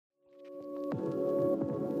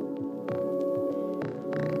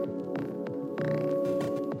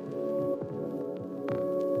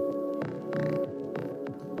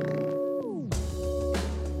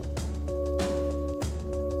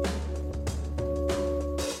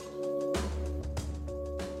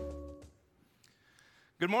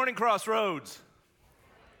Good morning, Crossroads.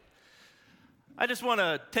 I just want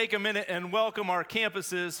to take a minute and welcome our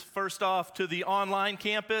campuses. First off, to the online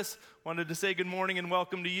campus, wanted to say good morning and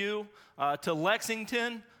welcome to you. To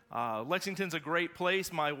Lexington. Lexington's a great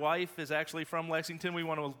place. My wife is actually from Lexington. We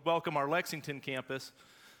want to welcome our Lexington campus.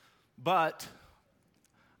 But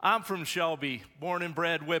I'm from Shelby, born and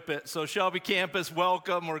bred Whippet. So Shelby campus,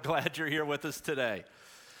 welcome. We're glad you're here with us today.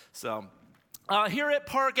 So here at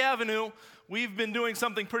Park Avenue, we've been doing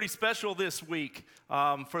something pretty special this week.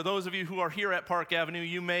 For those of you who are here at Park Avenue,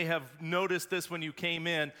 you may have noticed this when you came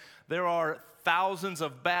in. There are thousands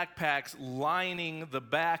of backpacks lining the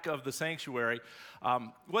back of the sanctuary.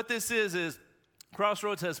 What this is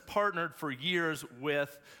Crossroads has partnered for years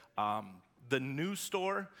with the new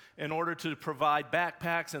store in order to provide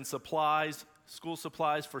backpacks and supplies, school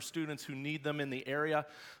supplies for students who need them in the area.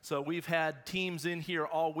 So we've had teams in here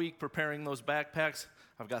all week preparing those backpacks.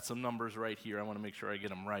 I've got some numbers right here. I want to make sure I get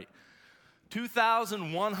them right.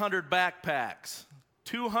 2,100 backpacks,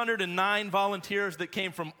 209 volunteers that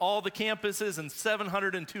came from all the campuses, and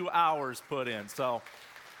 702 hours put in. So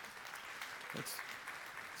it's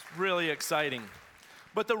really exciting.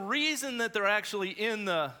 But the reason that they're actually in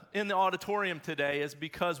the auditorium today is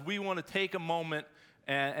because we want to take a moment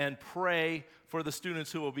and pray for the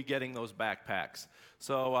students who will be getting those backpacks.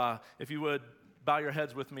 So if you would bow your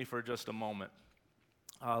heads with me for just a moment.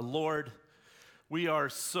 Lord, we are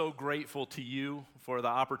so grateful to you for the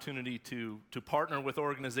opportunity to partner with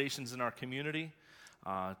organizations in our community,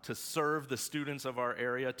 to serve the students of our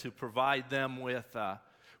area, to provide them with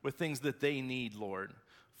things that they need, Lord.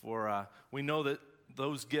 For we know that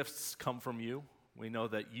those gifts come from you. We know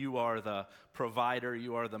that you are the provider,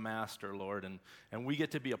 you are the master, Lord, and we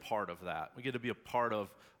get to be a part of that. We get to be a part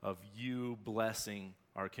of you blessing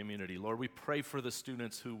our community. Lord, we pray for the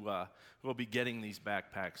students who will be getting these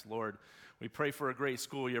backpacks. Lord, we pray for a great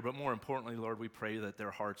school year, but more importantly, Lord, we pray that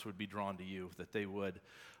their hearts would be drawn to you, that they would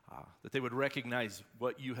recognize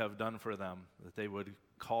what you have done for them, that they would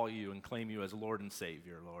call you and claim you as Lord and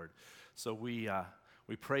Savior, Lord. So we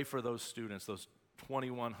pray for those students, those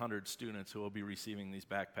 2,100 students who will be receiving these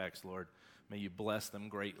backpacks, Lord. May you bless them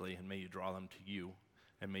greatly, and may you draw them to you,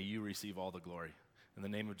 and may you receive all the glory. In the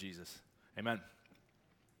name of Jesus, amen.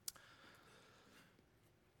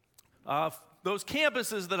 Those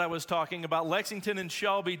campuses that I was talking about, Lexington and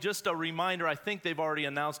Shelby, just a reminder, I think they've already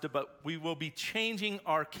announced it, but we will be changing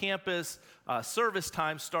our campus service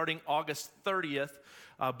time starting August 30th.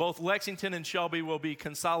 Both Lexington and Shelby will be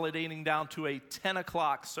consolidating down to a 10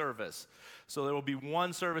 o'clock service. So there will be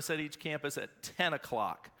one service at each campus at 10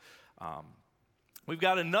 o'clock. We've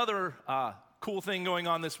got another cool thing going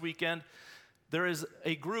on this weekend. There is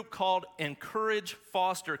a group called Encourage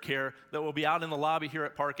Foster Care that will be out in the lobby here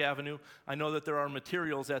at Park Avenue. I know that there are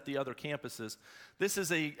materials at the other campuses. This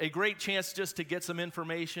is a great chance just to get some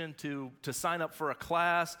information, to sign up for a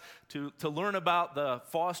class, to learn about the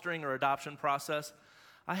fostering or adoption process.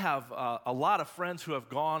 I have a lot of friends who have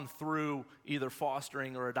gone through either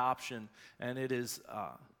fostering or adoption, and it is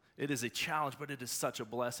a challenge, but it is such a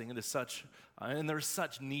blessing. It is and there's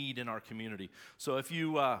such need in our community. So if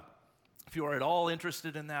you are at all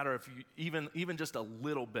interested in that, or if you even just a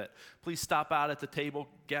little bit, please stop out at the table,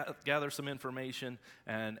 gather some information,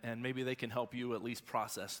 and maybe they can help you at least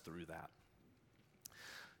process through that.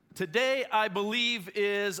 Today, I believe,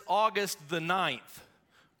 is August the 9th,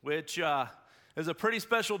 which is a pretty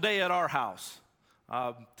special day at our house.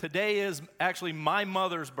 Today is actually my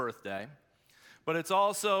mother's birthday, but it's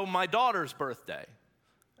also my daughter's birthday.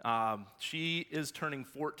 She is turning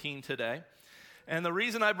 14 today. And the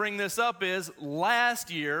reason I bring this up is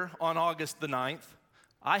last year on August the 9th,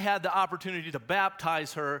 I had the opportunity to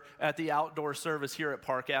baptize her at the outdoor service here at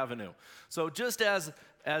Park Avenue. So just as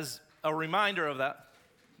a reminder of that,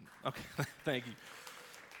 okay, thank you.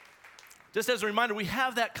 Just as a reminder, we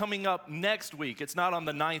have that coming up next week. It's not on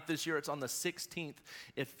the 9th this year, it's on the 16th.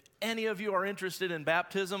 If any of you are interested in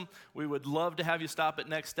baptism, we would love to have you stop at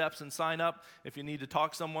Next Steps and sign up. If you need to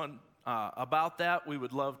talk to someone about that, we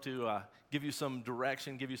would love to give you some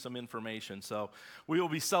direction, give you some information. So we will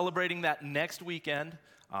be celebrating that next weekend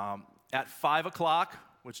at 5 o'clock,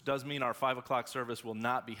 which does mean our 5 o'clock service will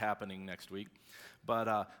not be happening next week.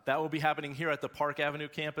 But that will be happening here at the Park Avenue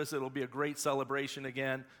campus. It'll be a great celebration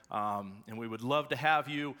again, and we would love to have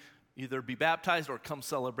you either be baptized or come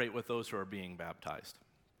celebrate with those who are being baptized.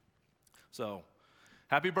 So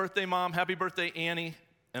happy birthday, Mom. Happy birthday, Annie.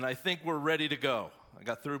 And I think we're ready to go. I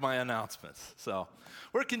got through my announcements. So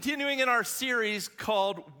we're continuing in our series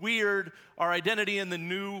called Weird, Our Identity in the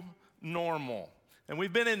New Normal. And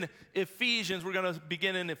we've been in Ephesians. We're going to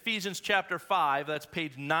begin in Ephesians chapter 5. That's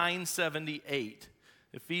page 978.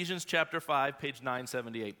 Ephesians chapter 5, page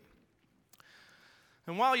 978.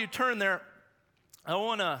 And while you turn there, I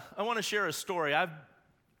want to share a story. I've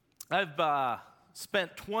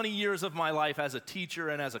spent 20 years of my life as a teacher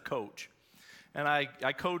and as a coach. And I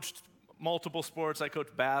coached multiple sports. I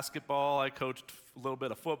coached basketball. I coached a little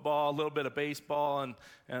bit of football, a little bit of baseball,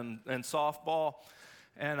 and softball.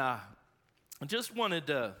 And I just wanted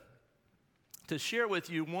to share with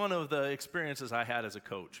you one of the experiences I had as a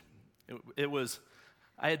coach.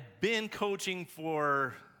 I had been coaching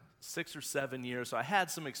for 6 or 7 years, so I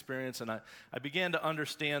had some experience, and I began to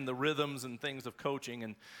understand the rhythms and things of coaching.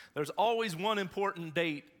 And there's always one important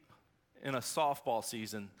date in a softball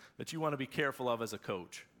season that you want to be careful of as a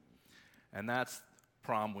coach, and that's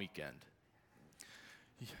prom weekend.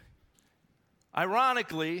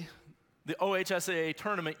 Ironically, the OHSAA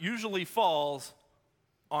tournament usually falls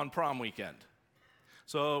on prom weekend.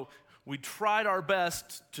 So we tried our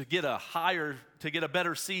best to get a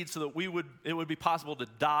better seed so that it would be possible to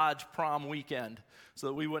dodge prom weekend so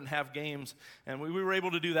that we wouldn't have games. And we were able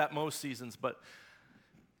to do that most seasons. But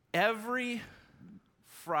every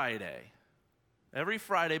Friday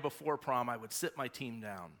before prom, I would sit my team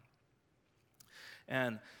down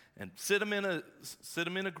and sit them in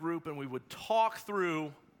a group, and we would talk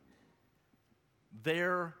through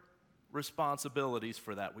their responsibilities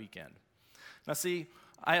for that weekend. Now see,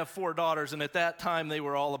 I have 4 daughters, and at that time they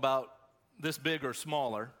were all about this big or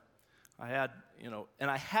smaller. I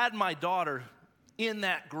had my daughter in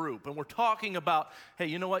that group, and we're talking about, hey,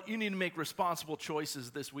 you know what? You need to make responsible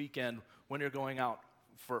choices this weekend when you're going out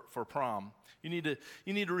for prom. You need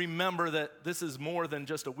to remember that this is more than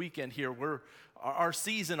just a weekend here. Our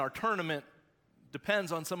season, our tournament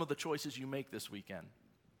depends on some of the choices you make this weekend.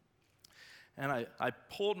 And I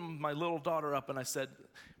pulled my little daughter up and I said,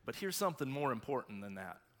 but here's something more important than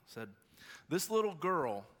that. I said, this little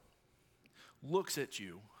girl looks at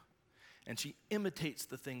you and she imitates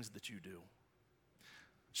the things that you do.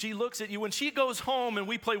 She looks at you. When she goes home and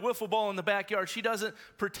we play wiffle ball in the backyard, she doesn't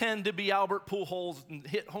pretend to be Albert Pujols and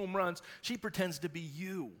hit home runs. She pretends to be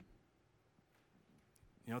you.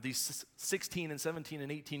 You know, these 16 and 17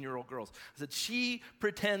 and 18-year-old girls. I said, she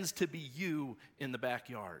pretends to be you in the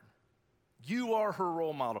backyard. You are her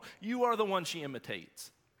role model. You are the one she imitates.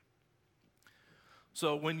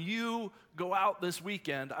 So when you go out this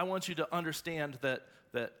weekend, I want you to understand that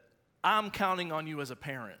I'm counting on you as a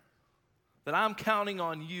parent. That I'm counting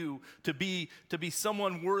on you to be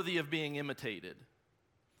someone worthy of being imitated.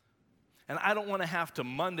 And I don't want to have to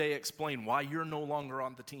Monday explain why you're no longer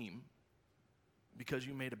on the team because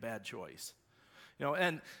you made a bad choice. You know,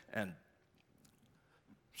 and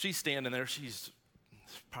she's standing there, she's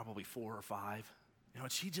probably 4 or 5. You know,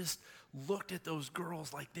 and she just looked at those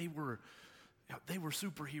girls like they were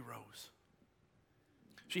superheroes.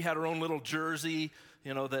 She had her own little jersey,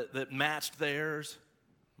 you know, that matched theirs.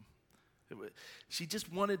 She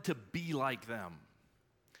just wanted to be like them.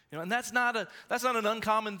 You know, and that's not an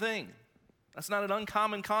uncommon thing. That's not an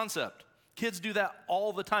uncommon concept. Kids do that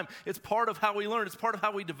all the time. It's part of how we learn. It's part of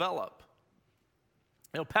how we develop.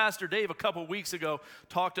 You know, Pastor Dave a couple weeks ago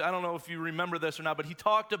I don't know if you remember this or not, but he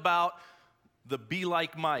talked about the Be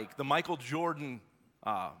Like Mike, the Michael Jordan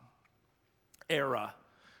era.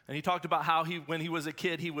 And he talked about how when he was a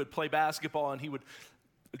kid, he would play basketball and he would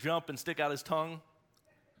jump and stick out his tongue.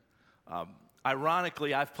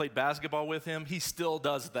 Ironically, I've played basketball with him. He still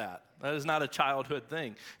does that. That is not a childhood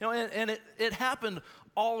thing. You know, and it happened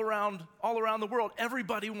all around the world.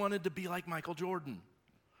 Everybody wanted to be like Michael Jordan.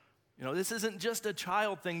 You know, this isn't just a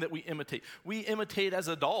child thing that we imitate. We imitate as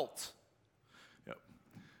adults.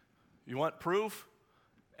 You want proof?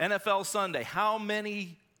 NFL Sunday. How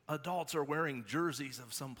many adults are wearing jerseys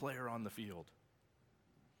of some player on the field?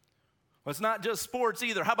 Well, it's not just sports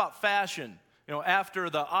either. How about fashion? You know, after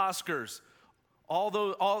the Oscars,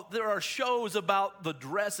 there are shows about the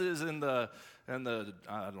dresses and the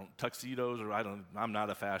tuxedos, I'm not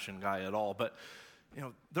a fashion guy at all, but you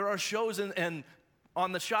know, there are shows and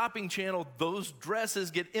on the shopping channel, those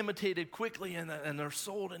dresses get imitated quickly and they're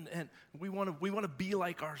sold, and we want to be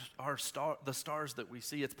like the stars that we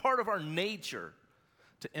see. It's part of our nature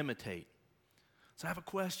to imitate. So I have a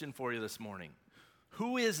question for you this morning.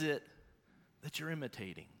 Who is it that you're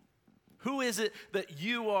imitating? Who is it that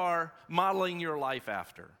you are modeling your life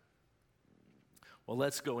after? Well,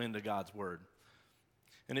 let's go into God's Word.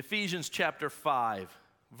 In Ephesians chapter 5,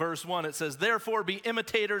 verse 1, it says, "Therefore be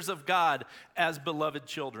imitators of God as beloved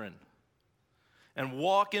children, and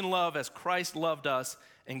walk in love as Christ loved us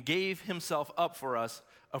and gave himself up for us,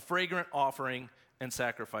 a fragrant offering and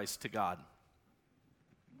sacrifice to God."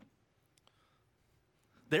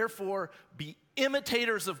 Therefore be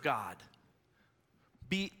imitators of God.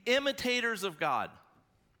 Be imitators of God.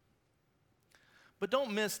 But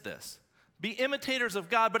don't miss this. Be imitators of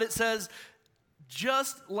God, but it says,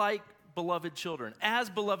 just like beloved children, as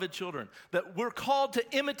beloved children, that we're called to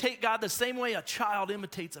imitate God the same way a child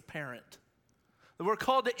imitates a parent. That we're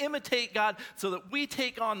called to imitate God so that we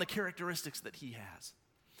take on the characteristics that He has.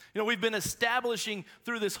 You know, we've been establishing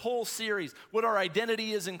through this whole series what our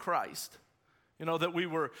identity is in Christ. You know, that we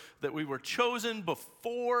were chosen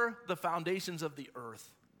before the foundations of the earth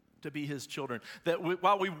to be His children. That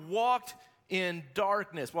while we walked in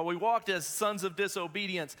darkness, while we walked as sons of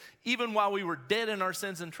disobedience, even while we were dead in our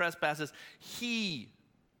sins and trespasses, He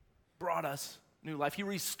brought us new life. He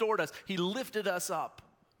restored us. He lifted us up.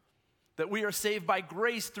 That we are saved by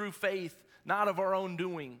grace through faith, not of our own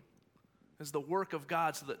doing. It's the work of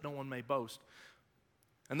God so that no one may boast.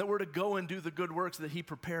 And that we're to go and do the good works that He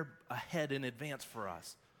prepared ahead in advance for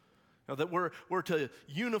us. You know, that we're to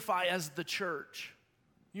unify as the church,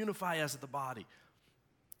 unify as the body.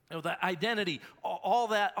 You know, that identity, all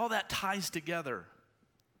that ties together.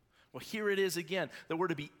 Well, here it is again, that we're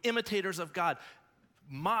to be imitators of God,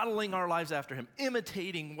 modeling our lives after Him,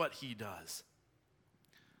 imitating what He does.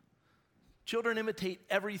 Children imitate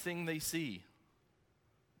everything they see.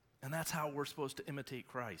 And that's how we're supposed to imitate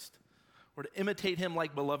Christ. We're to imitate Him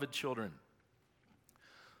like beloved children.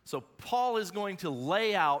 So Paul is going to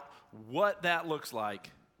lay out what that looks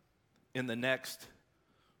like in the next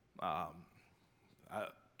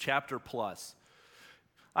chapter plus.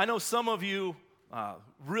 I know some of you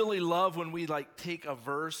really love when we take a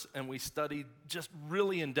verse and we study just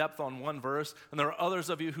really in depth on one verse, and there are others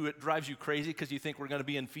of you who it drives you crazy because you think we're going to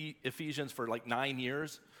be in Ephesians for 9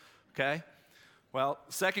 years, okay? Well,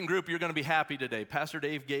 second group, you're going to be happy today. Pastor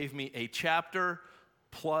Dave gave me a chapter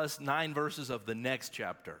plus 9 verses of the next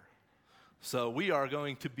chapter. So we are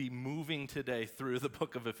going to be moving today through the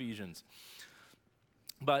book of Ephesians.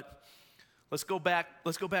 But let's go back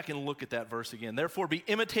and look at that verse again. Therefore, be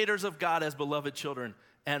imitators of God as beloved children,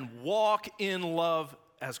 and walk in love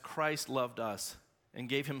as Christ loved us and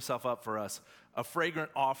gave Himself up for us, a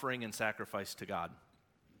fragrant offering and sacrifice to God.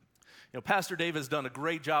 You know, Pastor Dave has done a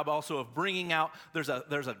great job also of bringing out, there's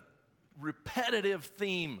a repetitive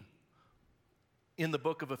theme in the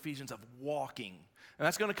book of Ephesians of walking. And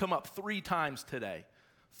that's going to come up 3 times today.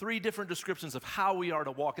 3 different descriptions of how we are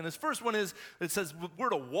to walk. And this first one is, it says we're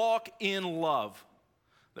to walk in love.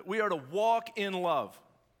 That we are to walk in love.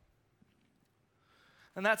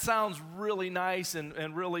 And that sounds really nice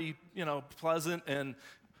and really, pleasant and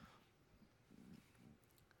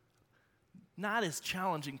not as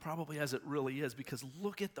challenging probably as it really is, because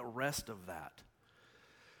look at the rest of that.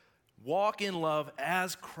 Walk in love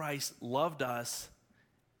as Christ loved us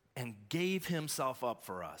and gave Himself up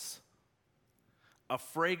for us. A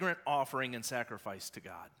fragrant offering and sacrifice to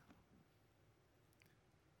God.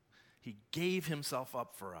 He gave Himself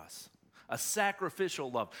up for us. A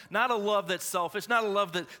sacrificial love. Not a love that's selfish, not a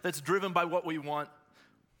love that's driven by what we want.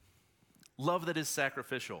 Love that is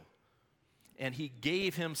sacrificial. And He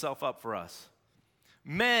gave Himself up for us.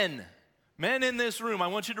 Men in this room, I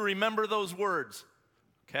want you to remember those words.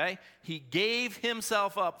 Okay? He gave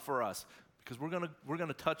Himself up for us. Because we're going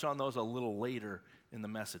to touch on those a little later in the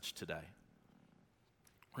message today.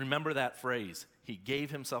 Remember that phrase. He gave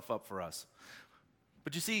Himself up for us.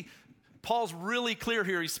 But you see, Paul's really clear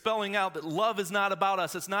here. He's spelling out that love is not about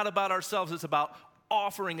us. It's not about ourselves. It's about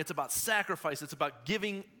offering. It's about sacrifice. It's about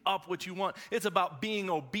giving up what you want. It's about being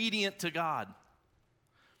obedient to God.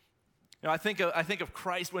 You know, I think of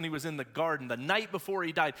Christ when He was in the garden. The night before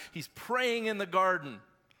He died, He's praying in the garden.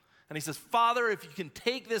 And He says, Father, if You can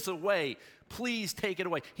take this away, please take it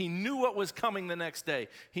away. He knew what was coming the next day.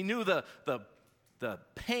 He knew the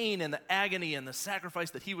pain and the agony and the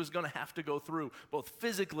sacrifice that He was going to have to go through, both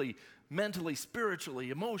physically, mentally,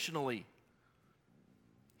 spiritually, emotionally.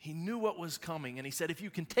 He knew what was coming, and He said, if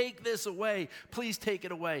You can take this away, please take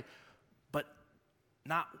it away. But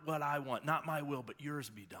not what I want, not my will, but Yours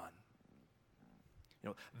be done. You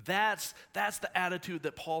know, that's the attitude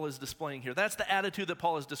that Paul is displaying here. That's the attitude that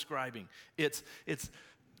Paul is describing. It's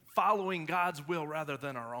following God's will rather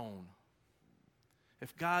than our own.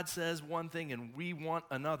 If God says one thing and we want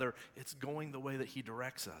another, it's going the way that He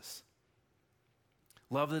directs us.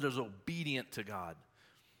 Love that is obedient to God.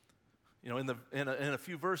 You know, in a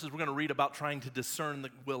few verses, we're going to read about trying to discern the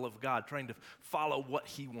will of God, trying to follow what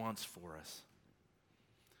He wants for us.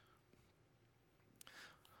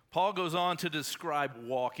 Paul goes on to describe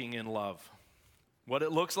walking in love, what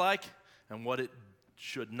it looks like and what it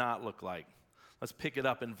should not look like. Let's pick it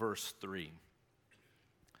up in verse 3.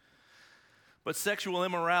 But sexual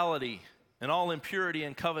immorality and all impurity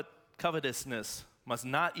and covetousness must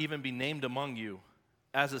not even be named among you,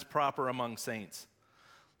 as is proper among saints.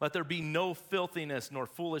 Let there be no filthiness, nor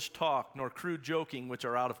foolish talk, nor crude joking, which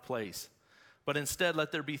are out of place. But instead,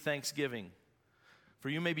 let there be thanksgiving. For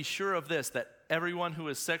you may be sure of this, that everyone who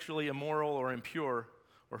is sexually immoral or impure,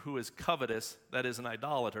 or who is covetous, that is, an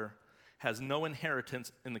idolater, has no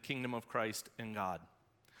inheritance in the kingdom of Christ and God.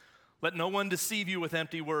 Let no one deceive you with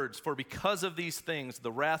empty words, for because of these things,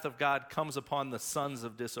 the wrath of God comes upon the sons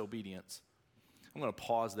of disobedience. I'm going to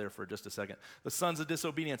pause there for just a second. The sons of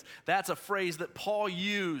disobedience, that's a phrase that Paul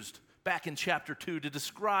used back in chapter 2 to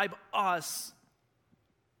describe us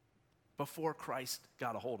before Christ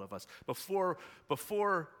got a hold of us, before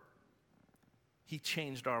he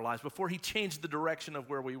changed our lives, before he changed the direction of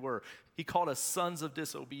where we were. He called us sons of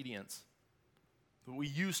disobedience. We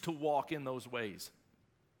used to walk in those ways.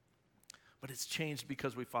 But it's changed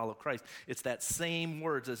because we follow Christ. It's that same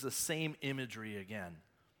words, it's the same imagery again.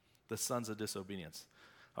 The sons of disobedience.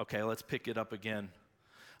 Okay, let's pick it up again.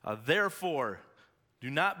 Therefore, do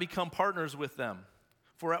not become partners with them.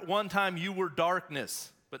 For at one time you were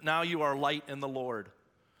darkness, but now you are light in the Lord.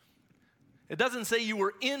 It doesn't say you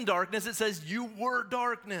were in darkness, it says you were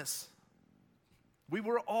darkness. We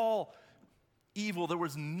were all evil. There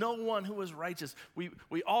was no one who was righteous. We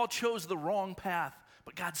all chose the wrong path,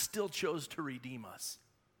 but God still chose to redeem us.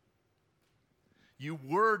 You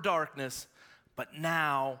were darkness, but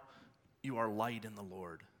now you are light in the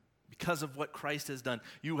Lord. Because of what Christ has done,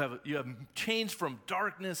 you have changed from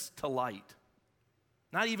darkness to light.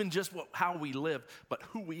 Not even just how we live, but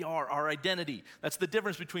who we are, our identity. That's the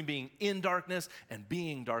difference between being in darkness and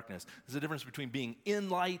being darkness. There's a difference between being in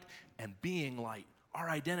light and being light. Our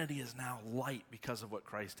identity is now light because of what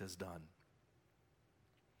Christ has done.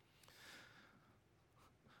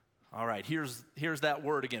 All right, here's that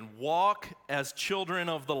word again. Walk as children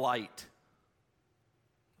of the light.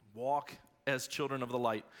 Walk as children of the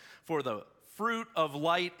light. For the fruit of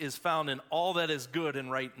light is found in all that is good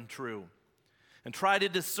and right and true. And try to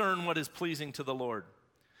discern what is pleasing to the Lord.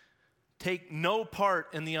 Take no part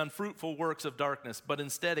in the unfruitful works of darkness, but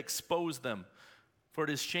instead expose them. For it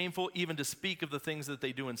is shameful even to speak of the things that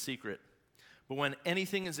they do in secret. But when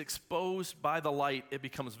anything is exposed by the light, it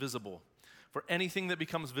becomes visible. For anything that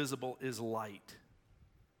becomes visible is light.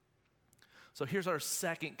 So here's our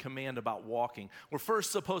second command about walking. We're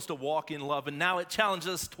first supposed to walk in love, and now it challenges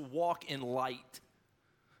us to walk in light.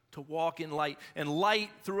 To walk in light. And light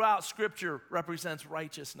throughout Scripture represents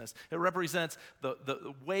righteousness. It represents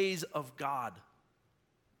the ways of God.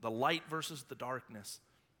 The light versus the darkness.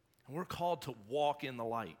 And we're called to walk in the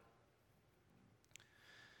light.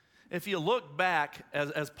 If you look back,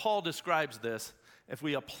 as Paul describes this, if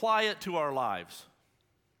we apply it to our lives,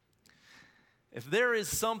 if there is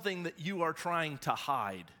something that you are trying to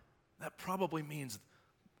hide, that probably means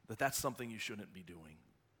that that's something you shouldn't be doing.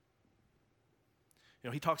 You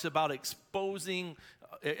know, he talks about exposing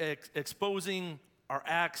our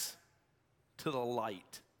acts to the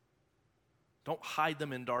light. Don't hide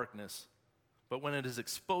them in darkness. But when it is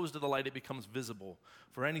exposed to the light, it becomes visible.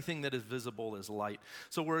 For anything that is visible is light.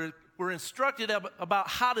 So we're instructed about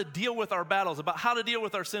how to deal with our battles, about how to deal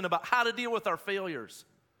with our sin, about how to deal with our failures.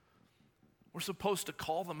 We're supposed to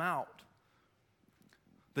call them out.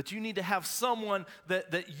 That you need to have someone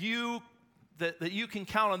that you can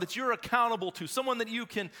count on, that you're accountable to, someone that you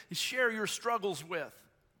can share your struggles with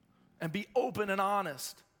and be open and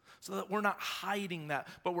honest so that we're not hiding that,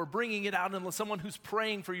 but we're bringing it out into someone who's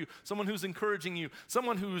praying for you, someone who's encouraging you,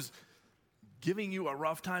 someone who's giving you a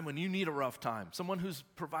rough time when you need a rough time, someone who's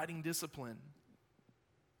providing discipline.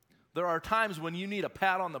 There are times when you need a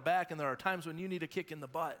pat on the back, and there are times when you need a kick in the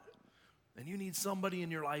butt. And you need somebody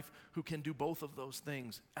in your life who can do both of those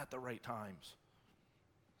things at the right times.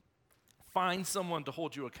 Find someone to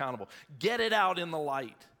hold you accountable. Get it out in the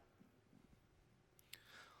light.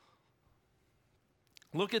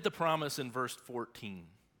 Look at the promise in verse 14.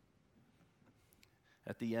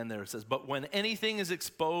 At the end there it says, "But when anything is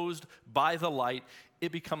exposed by the light,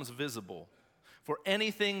 it becomes visible. For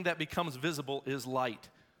anything that becomes visible is light."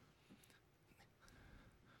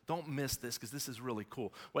 Don't miss this because this is really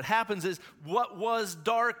cool. What happens is what was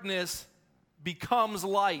darkness becomes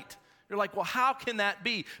light. You're like, well, how can that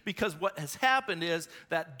be? Because what has happened is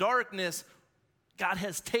that darkness, God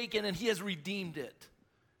has taken and he has redeemed it.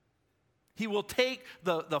 He will take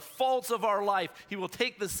the faults of our life. He will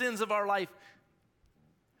take the sins of our life,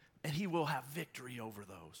 and he will have victory over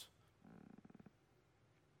those.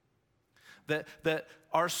 That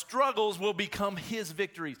our struggles will become his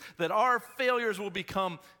victories. That our failures will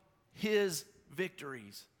become his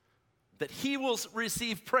victories. That he will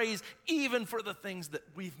receive praise even for the things that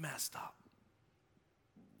we've messed up.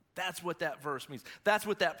 That's what that verse means. That's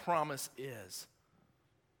what that promise is.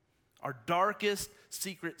 Our darkest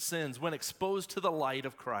secret sins, when exposed to the light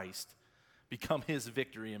of Christ, become his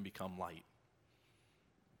victory and become light.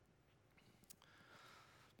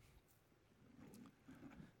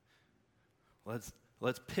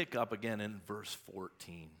 Let's pick up again in verse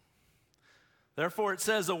 14. Therefore it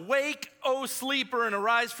says, "Awake, O sleeper, and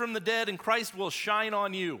arise from the dead, and Christ will shine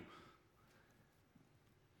on you."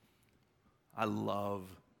 I love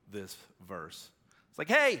this verse. It's like,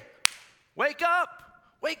 hey, wake up,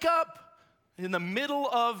 wake up. In the middle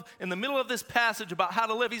of this passage about how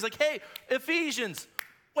to live, he's like, hey, Ephesians,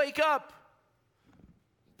 wake up.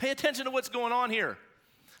 Pay attention to what's going on here.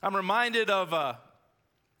 I'm reminded of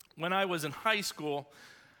when I was in high school,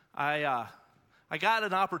 I got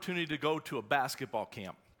an opportunity to go to a basketball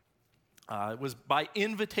camp. It was by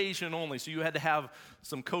invitation only, so you had to have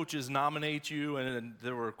some coaches nominate you, and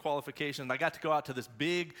there were qualifications. I got to go out to this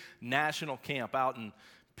big national camp out in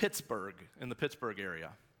Pittsburgh, in the Pittsburgh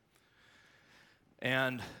area.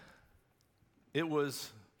 And it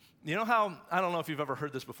was, you know how, I don't know if you've ever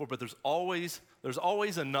heard this before, but there's always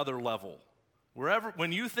another level.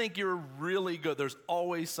 When you think you're really good, there's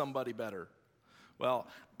always somebody better. Well,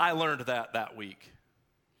 I learned that week.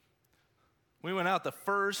 We went out the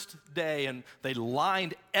first day, and they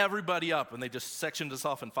lined everybody up, and they just sectioned us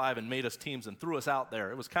off in 5 and made us teams and threw us out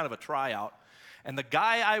there. It was kind of a tryout. And the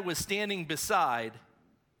guy I was standing beside,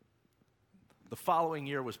 the following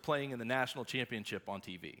year was playing in the national championship on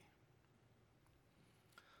TV.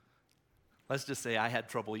 Let's just say I had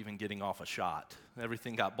trouble even getting off a shot.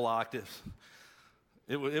 Everything got blocked.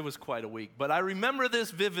 It was quite a week. But I remember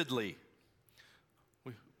this vividly.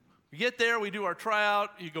 We get there, we do our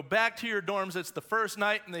tryout, you go back to your dorms, it's the first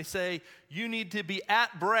night, and they say, you need to be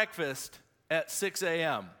at breakfast at 6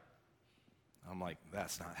 a.m. I'm like,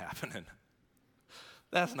 that's not happening.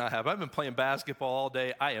 That's not happening. I've been playing basketball all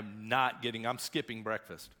day. I'm skipping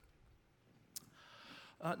breakfast.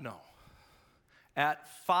 No. At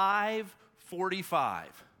 5:45,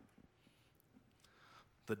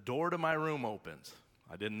 the door to my room opens.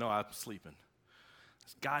 I didn't know I was sleeping.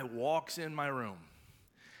 This guy walks in my room.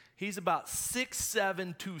 He's about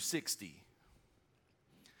 6'7", 260.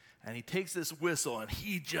 And he takes this whistle, and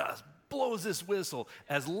he just blows this whistle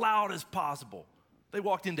as loud as possible. They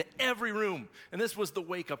walked into every room, and this was the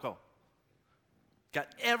wake-up call. Got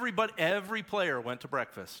every player went to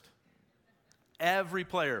breakfast. Every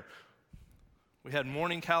player. We had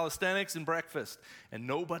morning calisthenics and breakfast, and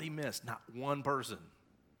nobody missed, not one person.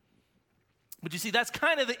 But you see, that's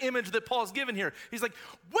kind of the image that Paul's given here. He's like,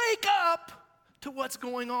 wake up to what's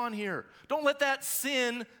going on here. Don't let that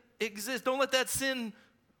sin exist. Don't let that sin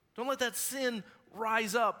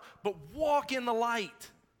rise up, but walk in the light.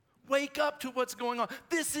 Wake up to what's going on.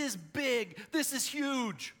 This is big. This is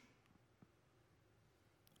huge.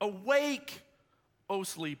 Awake, O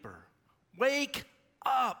sleeper. Wake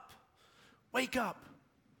up. Wake up.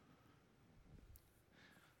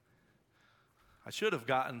 I should have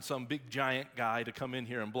gotten some big giant guy to come in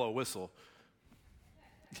here and blow a whistle.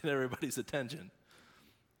 Get everybody's attention.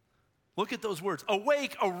 Look at those words.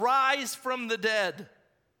 Awake, arise from the dead.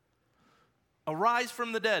 Arise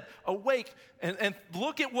from the dead. Awake. And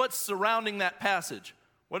look at what's surrounding that passage.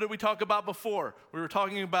 What did we talk about before? We were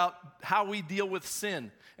talking about how we deal with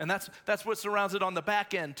sin. And that's what surrounds it on the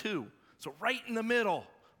back end too. So right in the middle,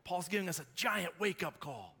 Paul's giving us a giant wake-up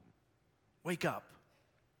call. Wake up.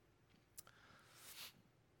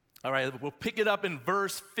 All right, we'll pick it up in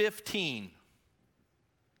verse 15. It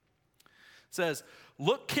says,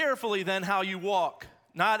 look carefully then how you walk,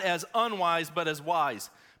 not as unwise, but as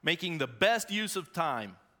wise, making the best use of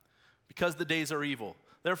time, because the days are evil.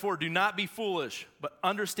 Therefore, do not be foolish, but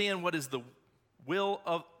understand what the will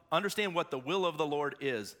of the Lord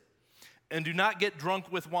is. And do not get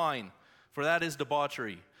drunk with wine, for that is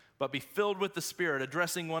debauchery, but be filled with the Spirit,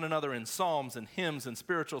 addressing one another in psalms and hymns and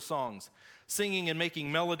spiritual songs, singing and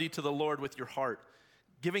making melody to the Lord with your heart,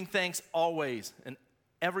 giving thanks always and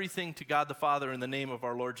everything to God the Father in the name of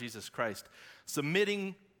our Lord Jesus Christ,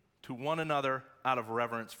 submitting to one another out of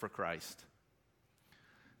reverence for Christ.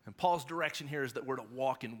 And Paul's direction here is that we're to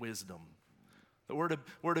walk in wisdom, that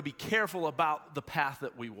we're to be careful about the path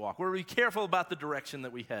that we walk. We're to be careful about the direction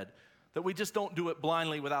that we head, that we just don't do it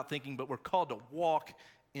blindly without thinking, but we're called to walk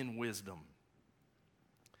in wisdom.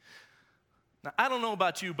 Now, I don't know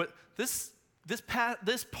about you, but this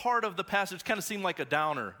part of the passage kind of seemed like a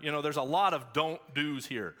downer. You know, there's a lot of don't-dos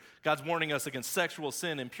here. God's warning us against sexual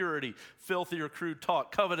sin, impurity, filthy or crude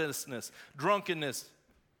talk, covetousness, drunkenness.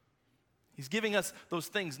 He's giving us those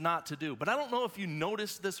things not to do. But I don't know if you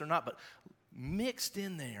noticed this or not, but mixed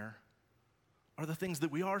in there are the things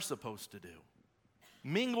that we are supposed to do.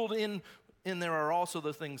 Mingled in in there are also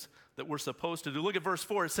the things that we're supposed to do. Look at verse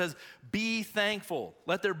 4. It says, be thankful.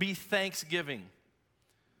 Let there be thanksgiving.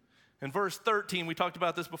 In verse 13, we talked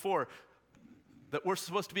about this before, that we're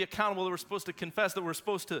supposed to be accountable, that we're supposed to confess, that we're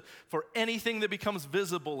supposed to, for anything that becomes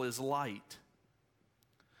visible is light.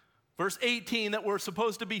 Verse 18, that we're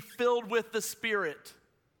supposed to be filled with the Spirit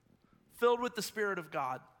of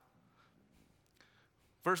God.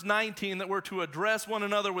 Verse 19, that we're to address one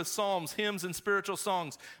another with psalms, hymns, and spiritual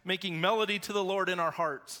songs, making melody to the Lord in our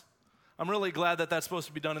hearts. I'm really glad that that's supposed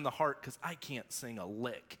to be done in the heart because I can't sing a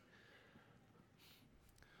lick.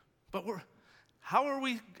 But how are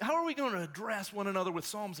we going to address one another with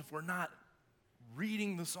psalms if we're not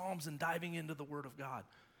reading the psalms and diving into the Word of God?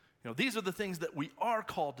 These are the things that we are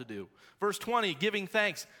called to do. Verse 20, giving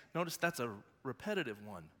thanks. Notice that's a repetitive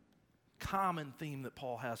one. Common theme that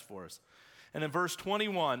Paul has for us. And in verse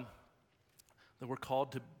 21, that we're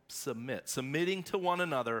called to submitting to one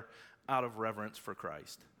another out of reverence for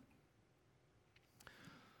Christ.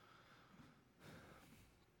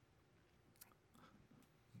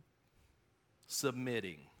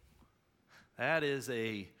 Submitting. That is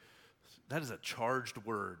a charged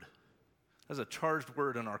word. That's a charged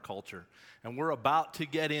word in our culture. And we're about to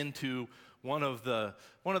get into one of the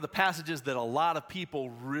passages that a lot of people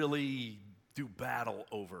really do battle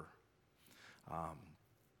over.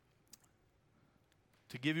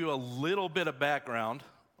 To give you a little bit of background,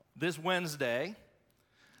 this Wednesday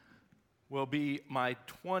will be my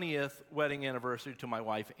 20th wedding anniversary to my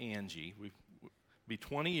wife, Angie. We'll be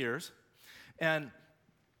 20 years. And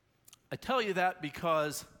I tell you that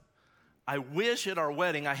because I wish at our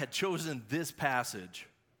wedding I had chosen this passage.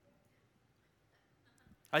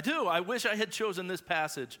 I do. I wish I had chosen this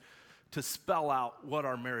passage to spell out what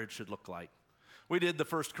our marriage should look like. We did the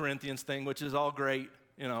 1 Corinthians thing, which is all great.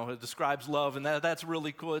 It describes love, and that's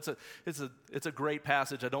really cool. It's a great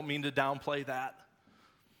passage. I don't mean to downplay that.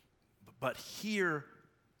 But here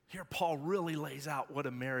Paul really lays out what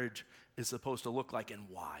a marriage is supposed to look like and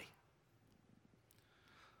why.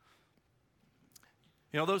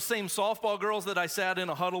 Those same softball girls that I sat in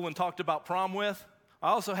a huddle and talked about prom with, I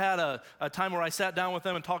also had a time where I sat down with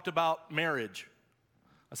them and talked about marriage.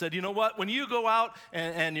 I said, you know what? When you go out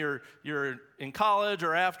and you're in college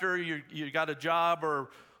or after you got a job or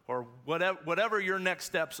whatever your next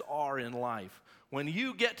steps are in life, when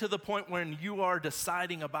you get to the point when you are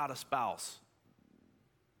deciding about a spouse,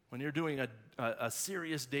 when you're doing a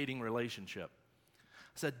serious dating relationship,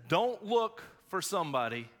 I said, don't look for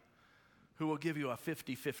somebody who will give you a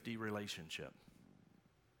 50-50 relationship.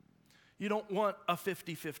 You don't want a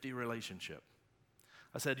 50-50 relationship.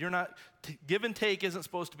 I said, give and take isn't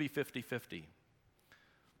supposed to be 50-50.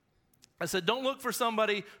 I said, don't look for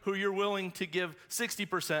somebody who you're willing to give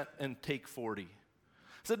 60% and take 40. I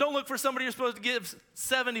said, don't look for somebody you're supposed to give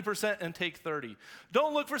 70% and take 30.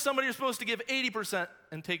 Don't look for somebody you're supposed to give 80%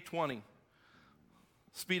 and take 20.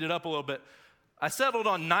 Speed it up a little bit. I settled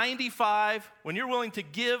on 95. When you're willing to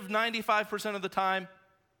give 95% of the time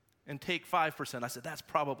and take 5%, I said, that's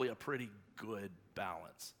probably a pretty good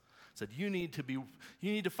balance. I said, you need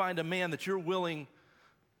to find a man that you're willing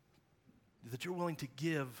to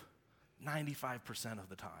give 95% of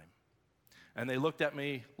the time. And they looked at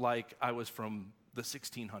me like I was from the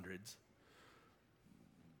 1600s.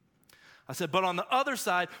 I said, but on the other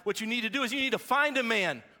side, what you need to do is you need to find a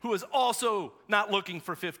man who is also not looking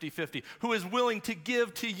for 50-50, who is willing to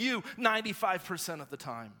give to you 95% of the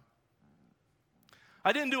time.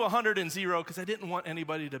 I didn't do 100 and 0 because I didn't want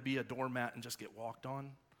anybody to be a doormat and just get walked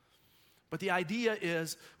on. But the idea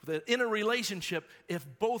is that in a relationship, if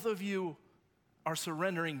both of you are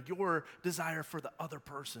surrendering your desire for the other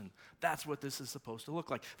person, that's what this is supposed to look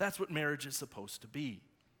like. That's what marriage is supposed to be.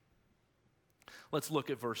 Let's look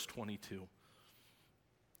at verse 22.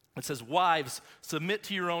 It says, wives, submit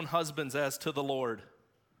to your own husbands as to the Lord.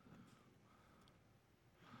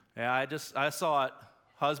 Yeah, I saw it.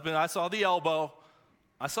 Husband, I saw the elbow.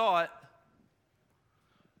 I saw it.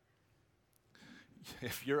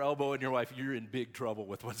 If you're elbowing your wife, you're in big trouble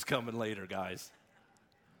with what's coming later, guys.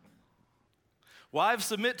 Wives,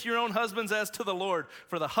 submit to your own husbands as to the Lord,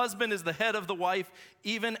 for the husband is the head of the wife,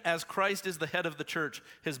 even as Christ is the head of the church,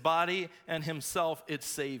 his body, and himself its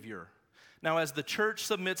Savior. Now, as the church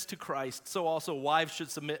submits to Christ, so also wives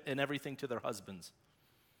should submit in everything to their husbands.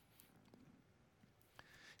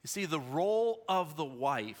 You see, the role of the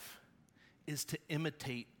wife is to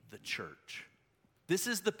imitate the church. This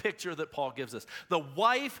is the picture that Paul gives us. The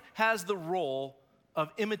wife has the role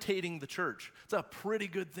of imitating the church. It's a pretty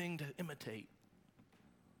good thing to imitate.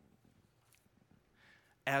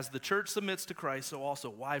 As the church submits to Christ, so also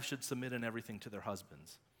wives should submit in everything to their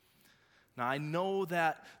husbands. Now, I know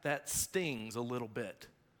that stings a little bit,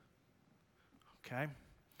 okay?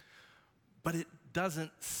 But it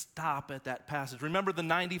doesn't stop at that passage. Remember the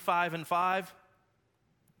 95 and 5?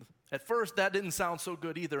 At first, that didn't sound so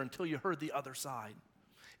good either until you heard the other side.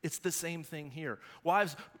 It's the same thing here.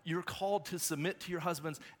 Wives, you're called to submit to your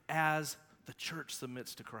husbands as the church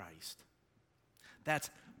submits to Christ. That's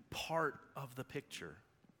part of the picture.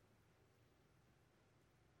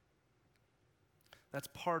 That's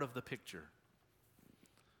part of the picture.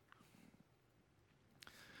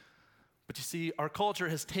 But you see, our culture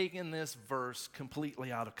has taken this verse completely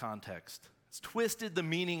out of context. It's twisted the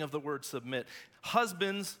meaning of the word submit.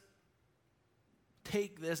 Husbands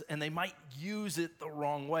take this and they might use it the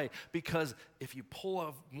wrong way, because if you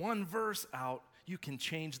pull one verse out, you can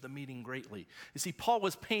change the meaning greatly. You see, Paul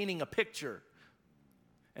was painting a picture,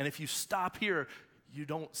 and if you stop here, you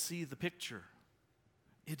don't see the picture.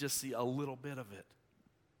 You just see a little bit of it.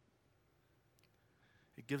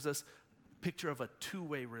 It gives us a picture of a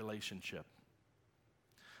two-way relationship.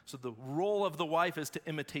 So the role of the wife is to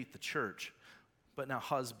imitate the church. But now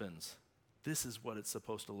husbands, this is what it's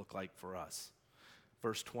supposed to look like for us.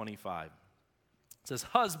 Verse 25. It says,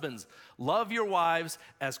 husbands, love your wives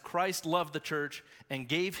as Christ loved the church and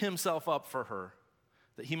gave himself up for her,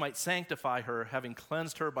 that he might sanctify her, having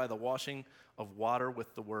cleansed her by the washing of water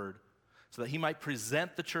with the word, so that he might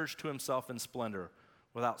present the church to himself in splendor,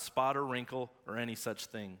 without spot or wrinkle or any such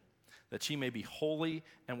thing, that she may be holy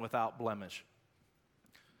and without blemish.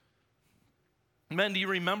 Men, do you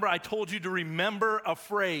remember? I told you to remember a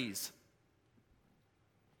phrase.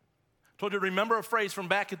 I told you to remember a phrase from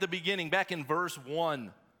back at the beginning, back in verse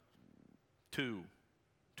 1, 2.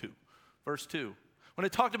 Verse 2. When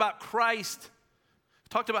it talked about Christ, it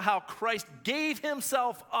talked about how Christ gave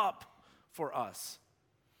himself up for us.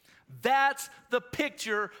 That's the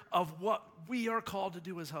picture of what we are called to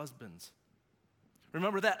do as husbands.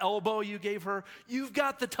 Remember that elbow you gave her? You've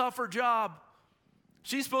got the tougher job.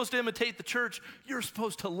 She's supposed to imitate the church. You're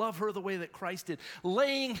supposed to love her the way that Christ did,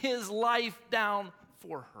 laying his life down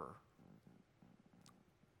for her.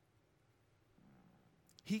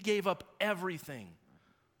 He gave up everything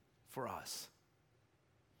for us.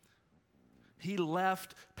 He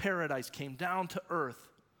left paradise, came down to earth.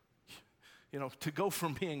 You know, to go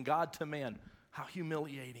from being God to man, how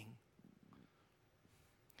humiliating.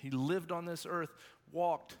 He lived on this earth,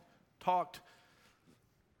 walked, talked,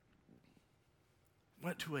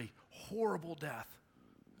 went to a horrible death,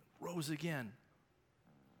 rose again.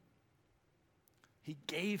 He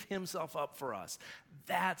gave himself up for us.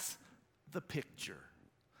 That's the picture.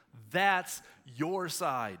 That's your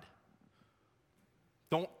side.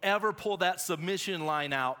 Don't ever pull that submission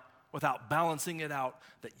line out without balancing it out,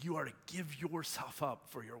 that you are to give yourself up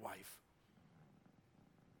for your wife.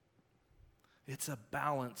 It's a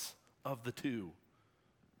balance of the two.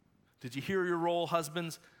 Did you hear your role,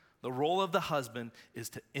 husbands? The role of the husband is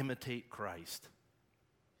to imitate Christ.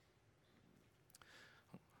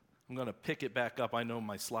 I'm going to pick it back up. I know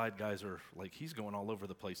my slide guys are like, he's going all over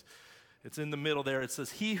the place. It's in the middle there. It says,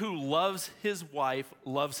 he who loves his wife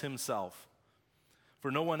loves himself. For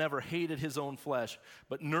no one ever hated his own flesh,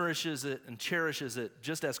 but nourishes it and cherishes it,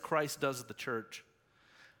 just as Christ does the church,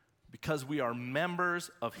 because we are members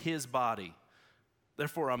of his body.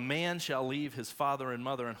 Therefore, a man shall leave his father and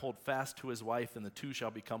mother and hold fast to his wife, and the two shall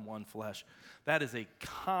become one flesh. That is a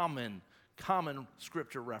common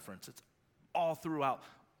scripture reference. It's all throughout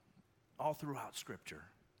Scripture.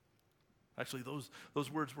 Actually,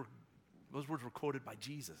 those words were quoted by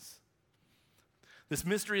Jesus. This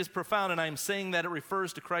mystery is profound, and I am saying that it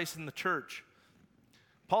refers to Christ and the church.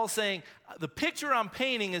 Paul's saying, the picture I'm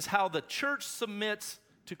painting is how the church submits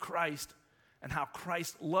to Christ and how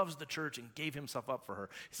Christ loves the church and gave himself up for her.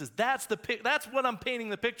 He says, that's what I'm painting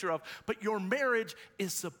the picture of, but your marriage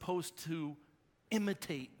is supposed to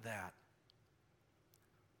imitate that.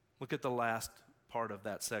 Look at the last part of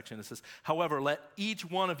that section. It says, however, let each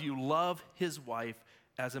one of you love his wife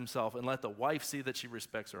as himself, and let the wife see that she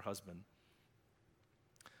respects her husband.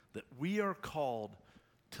 That we are called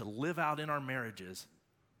to live out in our marriages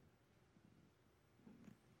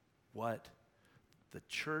what the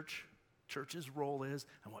church's role is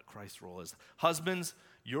and what Christ's role is. Husbands,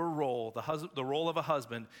 your role, the role of a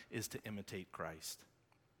husband is to imitate Christ.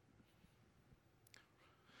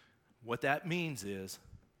 What that means is,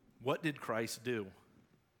 what did Christ do?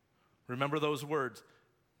 Remember those words.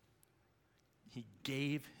 He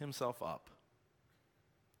gave himself up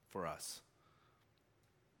for us.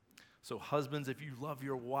 So husbands, if you love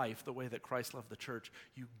your wife the way that Christ loved the church,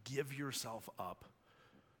 you give yourself up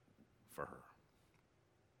for her.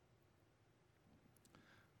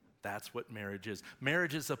 That's what marriage is.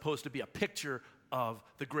 Marriage is supposed to be a picture of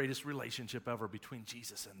the greatest relationship ever between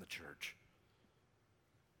Jesus and the church.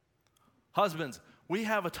 Husbands, we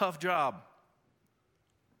have a tough job.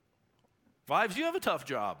 Wives, you have a tough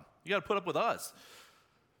job. You got to put up with us.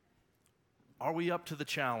 Are we up to the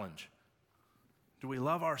challenge? Do we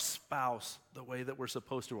love our spouse the way that we're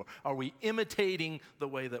supposed to? Are we imitating the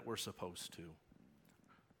way that we're supposed to?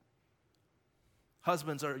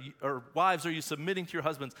 Husbands, or wives, are you submitting to your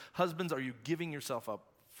husbands? Husbands, are you giving yourself up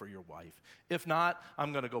for your wife? If not,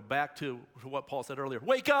 I'm going to go back to what Paul said earlier.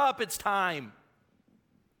 Wake up, it's time.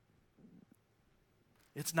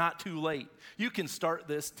 It's not too late. You can start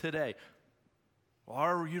this today.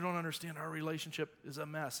 Well, you don't understand, our relationship is a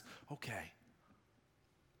mess. Okay.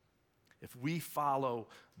 If we follow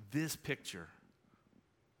this picture,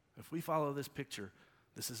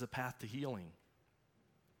 this is a path to healing.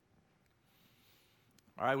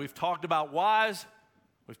 All right, we've talked about wives,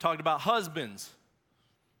 we've talked about husbands,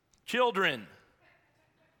 children.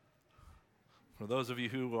 For those of you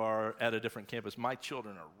who are at a different campus, my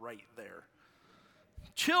children are right there.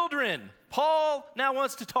 Children, Paul now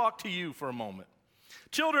wants to talk to you for a moment.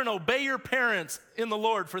 Children, obey your parents in the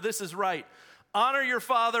Lord, for this is right. Honor your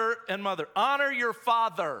father and mother. Honor your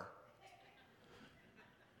father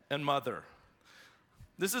and mother.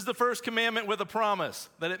 This is the first commandment with a promise,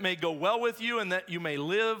 that it may go well with you and that you may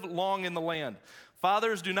live long in the land.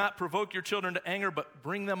 Fathers, do not provoke your children to anger, but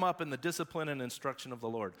bring them up in the discipline and instruction of the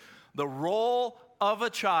Lord. The role of a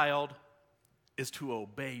child is to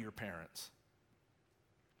obey your parents.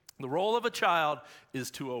 The role of a child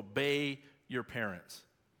is to obey your parents.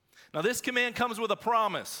 Now, this command comes with a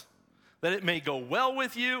promise, that it may go well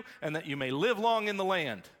with you and that you may live long in the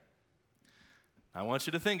land. I want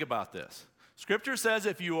you to think about this. Scripture says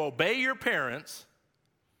if you obey your parents,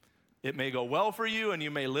 it may go well for you and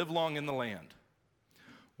you may live long in the land.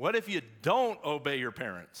 What if you don't obey your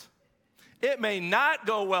parents? It may not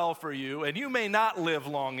go well for you and you may not live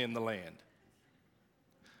long in the land.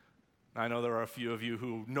 I know there are a few of you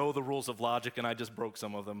who know the rules of logic and I just broke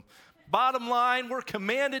some of them. Bottom line, we're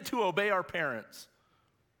commanded to obey our parents.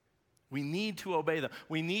 We need to obey them.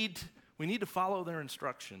 We need to follow their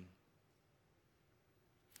instruction.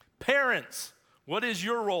 Parents, what is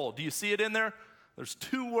your role? Do you see it in there? There's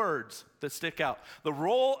two words that stick out. The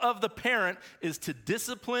role of the parent is to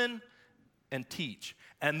discipline and teach.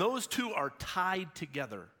 And those two are tied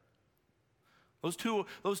together. Those two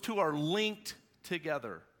are linked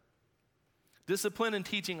together. Discipline and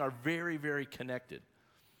teaching are very, very connected.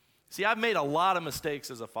 See, I've made a lot of mistakes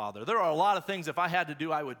as a father. There are a lot of things, if I had to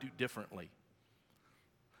do, I would do differently.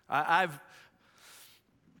 I've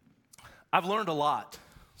learned a lot.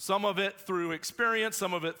 Some of it through experience,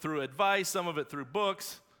 some of it through advice, some of it through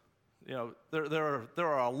books. You know, there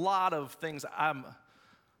are a lot of things. I'm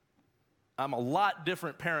a lot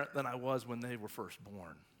different parent than I was when they were first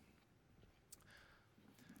born.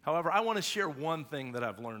 However, I want to share one thing that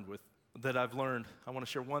I've learned. I want to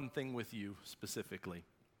share one thing with you specifically.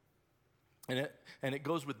 And it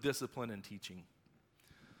goes with discipline and teaching.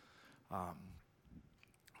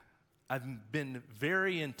 I've been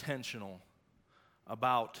very intentional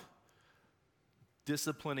about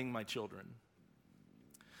disciplining my children.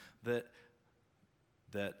 That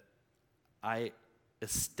I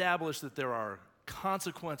establish that there are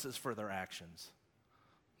consequences for their actions.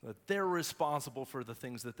 That they're responsible for the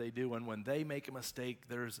things that they do, and when they make a mistake,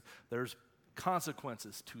 there's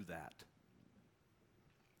consequences to that.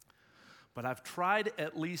 But I've tried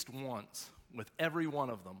at least once with every one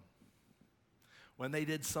of them when they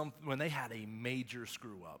had a major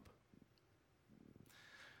screw up,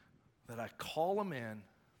 that I call them in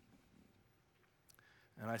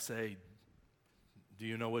and I say, "Do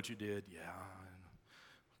you know what you did?" "Yeah."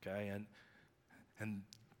 Okay, and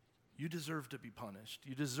you deserve to be punished.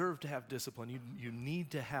 You deserve to have discipline. You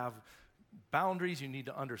need to have boundaries. You need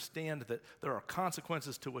to understand that there are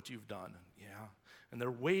consequences to what you've done. Yeah. And they're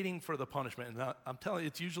waiting for the punishment. And I'm telling you,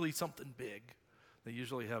 it's usually something big. They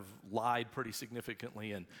usually have lied pretty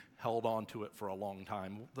significantly and held on to it for a long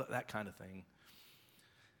time, that kind of thing.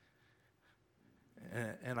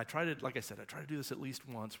 And I try to do this at least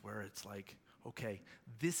once where it's like, okay,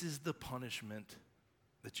 this is the punishment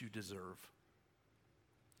that you deserve.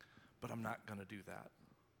 But I'm not going to do that.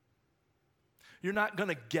 You're not going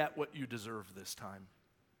to get what you deserve this time.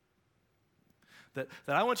 That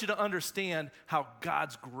I want you to understand how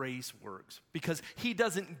God's grace works, because He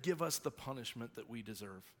doesn't give us the punishment that we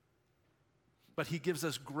deserve. But He gives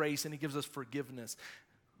us grace and He gives us forgiveness.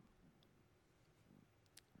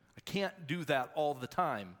 I can't do that all the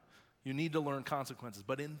time. You need to learn consequences.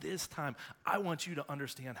 But in this time, I want you to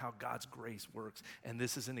understand how God's grace works. And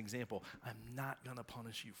this is an example. I'm not going to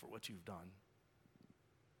punish you for what you've done.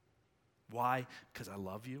 Why? Because I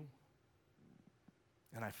love you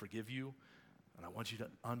and I forgive you. And I want you to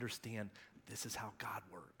understand this is how God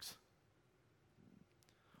works.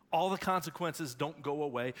 All the consequences don't go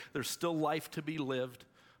away. There's still life to be lived.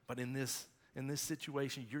 But in this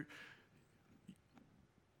situation,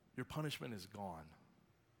 your punishment is gone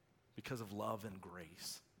because of love and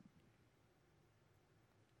grace.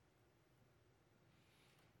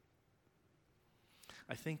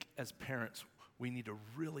 I think as parents, we need to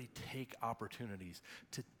really take opportunities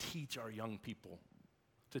to teach our young people,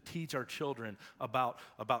 to teach our children about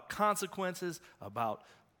consequences, about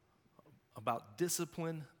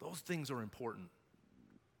discipline. Those things are important.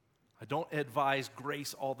 I don't advise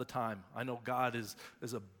grace all the time. I know God is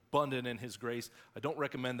abundant in his grace. I don't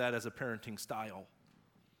recommend that as a parenting style.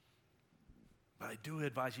 But I do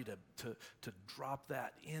advise you to drop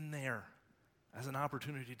that in there as an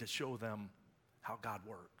opportunity to show them how God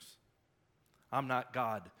works. I'm not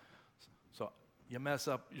God. So you mess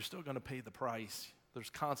up, you're still going to pay the price. There's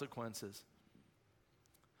consequences.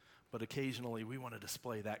 But occasionally we want to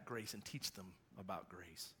display that grace and teach them about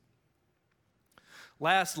grace.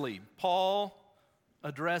 Lastly, Paul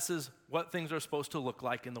addresses what things are supposed to look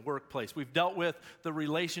like in the workplace. We've dealt with the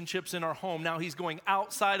relationships in our home. Now he's going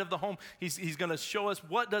outside of the home. He's going to show us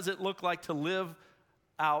what does it look like to live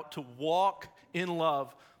out, to walk in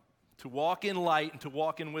love, to walk in light, and to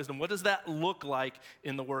walk in wisdom. What does that look like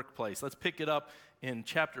in the workplace? Let's pick it up in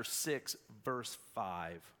chapter 6, verse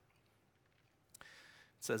 5. It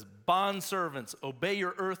says, "Bondservants, obey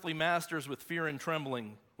your earthly masters with fear and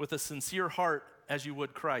trembling, with a sincere heart as you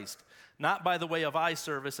would Christ, not by the way of eye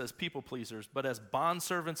service as people pleasers, but as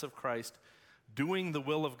bondservants of Christ, doing the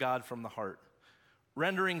will of God from the heart,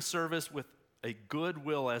 rendering service with a good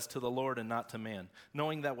will as to the Lord and not to man,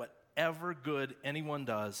 knowing that whatever good anyone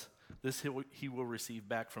does, this he will receive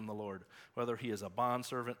back from the Lord, whether he is a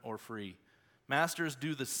bondservant or free. Masters,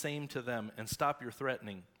 do the same to them and stop your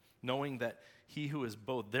threatening, knowing that he who is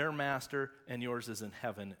both their master and yours is in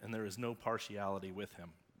heaven, and there is no partiality with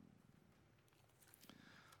him."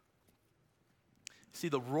 See,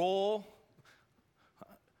 the role,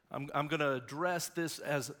 I'm going to address this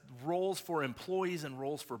as roles for employees and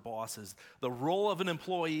roles for bosses. The role of an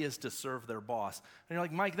employee is to serve their boss. And you're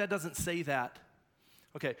like, Mike, that doesn't say that.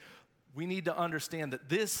 Okay, we need to understand that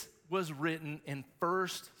this was written in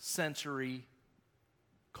first century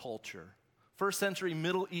culture. First century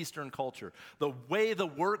Middle Eastern culture. The way the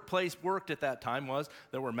workplace worked at that time was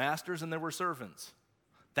there were masters and there were servants.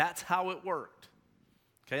 That's how it worked.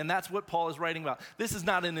 Okay, and that's what Paul is writing about. This is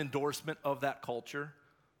not an endorsement of that culture.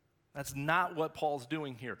 That's not what Paul's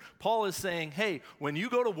doing here. Paul is saying, hey, when you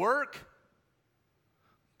go to work,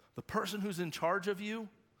 the person who's in charge of you,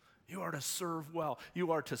 you are to serve well.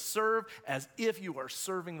 You are to serve as if you are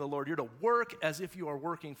serving the Lord. You're to work as if you are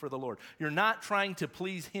working for the Lord. You're not trying to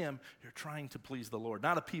please him. You're trying to please the Lord,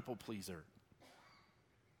 not a people pleaser.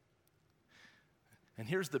 And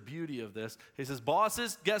here's the beauty of this. He says,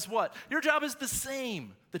 bosses, guess what? Your job is the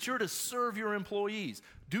same, that you're to serve your employees.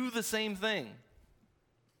 Do the same thing.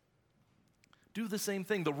 Do the same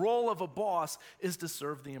thing. The role of a boss is to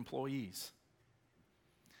serve the employees.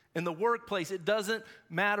 In the workplace, it doesn't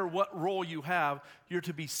matter what role you have, you're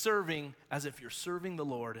to be serving as if you're serving the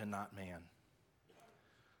Lord and not man.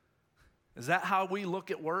 Is that how we look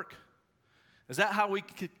at work? Is that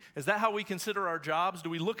how we consider our jobs? Do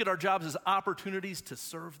we look at our jobs as opportunities to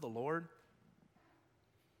serve the Lord?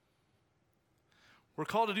 We're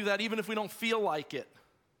called to do that even if we don't feel like it.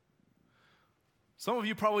 Some of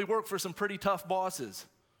you probably work for some pretty tough bosses.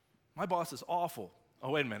 My boss is awful.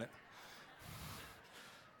 Oh, wait a minute.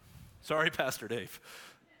 Sorry, Pastor Dave.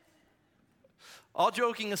 All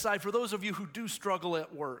joking aside, for those of you who do struggle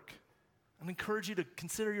at work, I encourage you to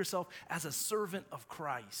consider yourself as a servant of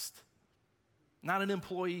Christ. Not an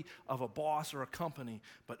employee of a boss or a company,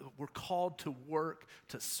 but we're called to work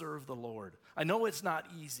to serve the Lord. I know it's not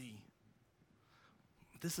easy.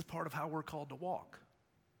 This is part of how we're called to walk.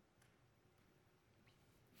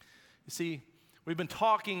 You see, we've been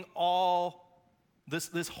talking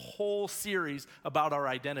this whole series about our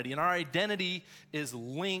identity, and our identity is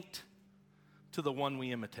linked to the one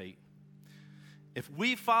we imitate. If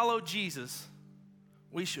we follow Jesus,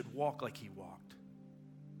 we should walk like he walked,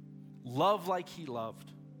 love like he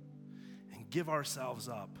loved, and give ourselves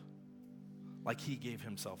up like he gave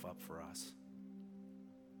himself up for us.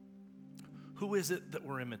 Who is it that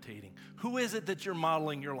we're imitating? Who is it that you're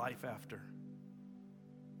modeling your life after?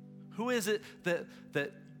 Who is it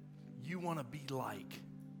that you want to be like?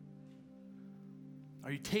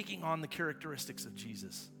 Are you taking on the characteristics of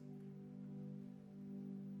Jesus?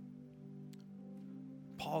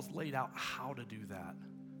 Paul's laid out how to do that.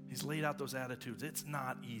 He's laid out those attitudes. It's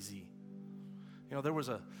not easy. You know, there was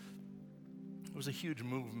a huge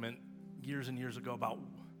movement years and years ago about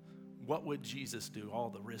what would Jesus do, all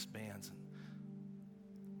the wristbands.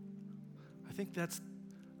 I think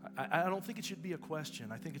I don't think it should be a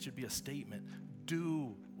question. I think it should be a statement.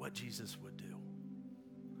 Do what Jesus would do.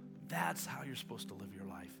 That's how you're supposed to live your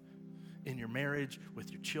life. In your marriage,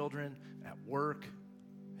 with your children, at work,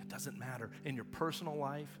 it doesn't matter. In your personal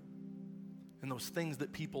life, in those things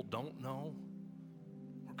that people don't know,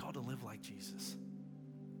 we're called to live like Jesus.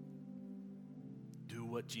 Do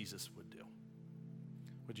what Jesus would do.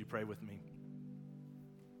 Would you pray with me?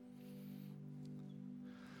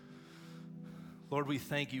 Lord, we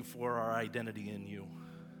thank you for our identity in you.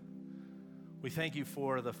 We thank you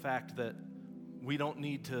for the fact that we don't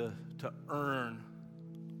need to earn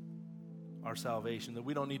our salvation, that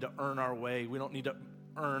we don't need to earn our way. We don't need to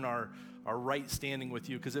earn our right standing with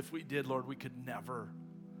you, because if we did, Lord, we could never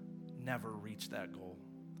reach that goal.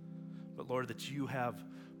 But Lord, that you have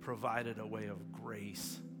provided a way of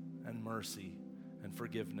grace and mercy and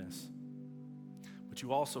forgiveness. But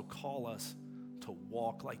you also call us to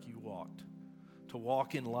walk like you walked, to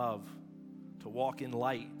walk in love, to walk in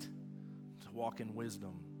light, to walk in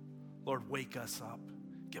wisdom. Lord, wake us up.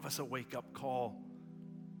 Give us a wake-up call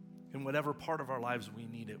in whatever part of our lives we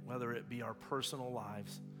need it, whether it be our personal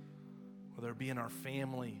lives, whether it be in our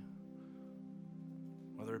family,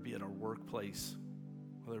 whether it be at our workplace,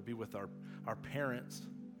 whether it be with our parents,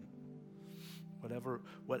 whatever,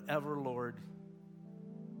 Lord,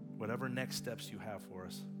 whatever next steps you have for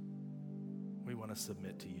us, we want to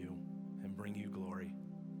submit to you and bring you glory.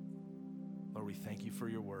 Lord, we thank you for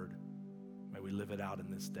your word. May we live it out in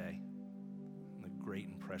this day. In the great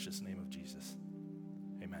and precious name of Jesus.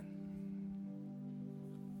 Amen.